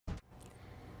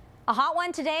A hot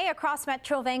one today across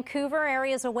Metro Vancouver.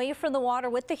 Areas away from the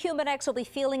water with the humidex will be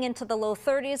feeling into the low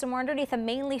 30s, and we're underneath a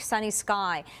mainly sunny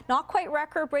sky. Not quite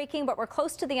record-breaking, but we're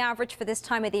close to the average for this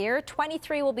time of the year.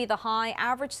 23 will be the high.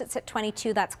 Average sits at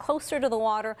 22. That's closer to the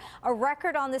water. A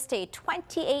record on this day,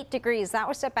 28 degrees. That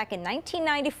was set back in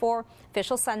 1994.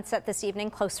 Official sunset this evening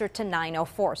closer to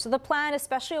 9:04. So the plan,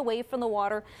 especially away from the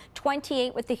water,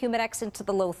 28 with the humidex into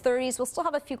the low 30s. We'll still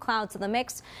have a few clouds in the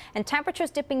mix, and temperatures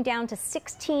dipping down to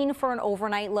 16 for an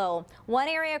overnight low. One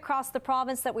area across the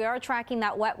province that we are tracking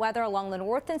that wet weather along the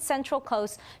north and central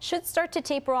coast should start to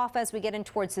taper off as we get in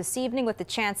towards this evening with the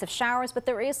chance of showers, but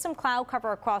there is some cloud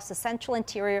cover across the central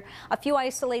interior, a few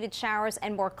isolated showers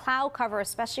and more cloud cover,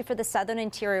 especially for the southern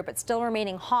interior, but still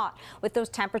remaining hot with those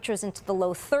temperatures into the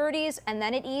low 30s, and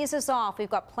then it eases off. We've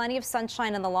got plenty of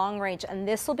sunshine in the long range, and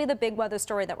this will be the big weather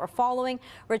story that we're following.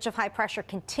 Ridge of high pressure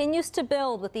continues to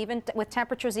build with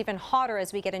temperatures even hotter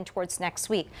as we get in towards next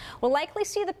week. We'll likely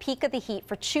see the peak of the heat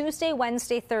for Tuesday,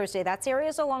 Wednesday, Thursday. That's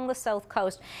areas along the south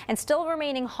coast, and still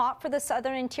remaining hot for the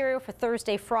southern interior for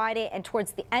Thursday, Friday, and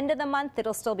towards the end of the month,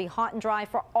 it'll still be hot and dry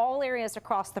for all areas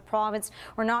across the province.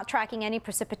 We're not tracking any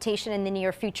precipitation in the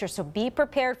near future, so be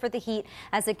prepared for the heat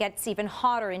as it gets even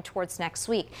hotter in towards next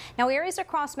week. Now, areas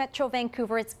across Metro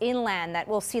Vancouver, it's inland that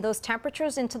we'll see those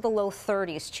temperatures into the low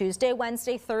 30s. Tuesday,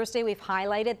 Wednesday, Thursday, we've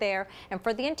highlighted there, and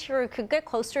for the interior, it could get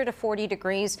closer to 40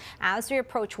 degrees as we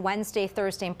approach Wednesday,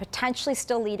 Thursday, and potentially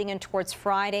still leading in towards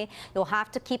Friday. You'll have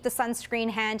to keep the sunscreen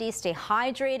handy, stay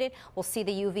hydrated. We'll see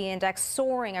the UV index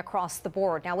soaring across the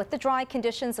board. Now, with the dry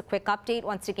conditions, a quick update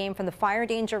once again from the fire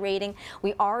danger rating.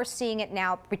 We are seeing it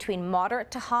now between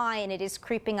moderate to high, and it is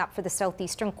creeping up for the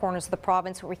southeastern corners of the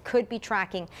province, where we could be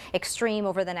tracking extreme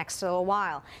over the next little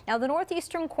while. Now, the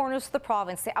northeastern corners of the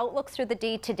province, the outlook through the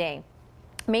day today.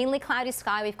 Mainly cloudy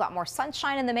sky. We've got more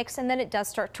sunshine in the mix, and then it does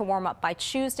start to warm up. By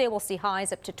Tuesday, we'll see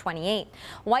highs up to 28.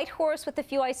 Whitehorse with a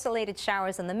few isolated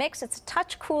showers in the mix. It's a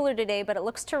touch cooler today, but it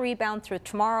looks to rebound through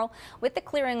tomorrow with the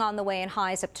clearing on the way and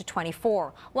highs up to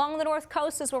 24. Along the north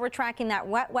coast is where we're tracking that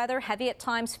wet weather, heavy at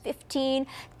times, 15,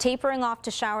 tapering off to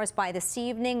showers by this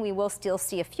evening. We will still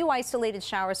see a few isolated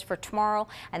showers for tomorrow,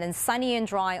 and then sunny and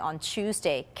dry on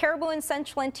Tuesday. Caribou and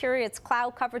central interior, it's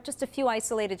cloud covered, just a few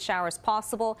isolated showers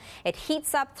possible. It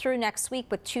heats up through next week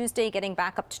with Tuesday getting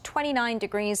back up to 29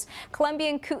 degrees. Columbia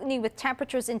and Kootenay with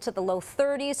temperatures into the low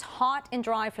 30s, hot and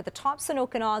dry for the tops in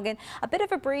Okanagan. A bit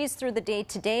of a breeze through the day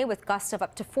today with gusts of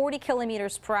up to 40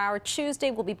 kilometers per hour. Tuesday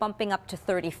will be bumping up to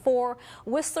 34.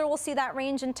 Whistler will see that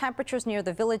range in temperatures near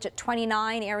the village at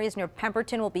 29. Areas near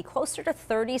Pemberton will be closer to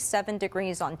 37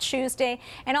 degrees on Tuesday,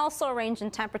 and also a range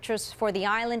in temperatures for the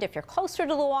island. If you're closer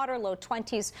to the water, low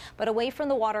 20s, but away from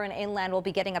the water and inland, we'll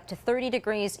be getting up to 30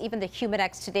 degrees. Even the humidex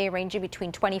today ranging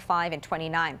between 25 and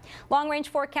 29. Long range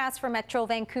forecast for Metro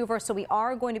Vancouver, so we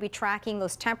are going to be tracking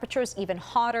those temperatures even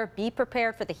hotter. Be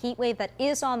prepared for the heat wave that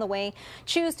is on the way.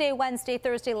 Tuesday, Wednesday,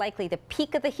 Thursday, likely the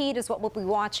peak of the heat is what we'll be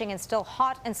watching, and still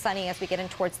hot and sunny as we get in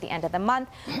towards the end of the month.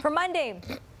 For Monday,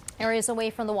 areas away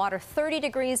from the water, 30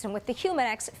 degrees, and with the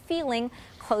humidex feeling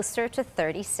closer to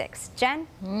 36. Jen?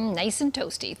 Nice and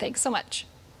toasty. Thanks so much.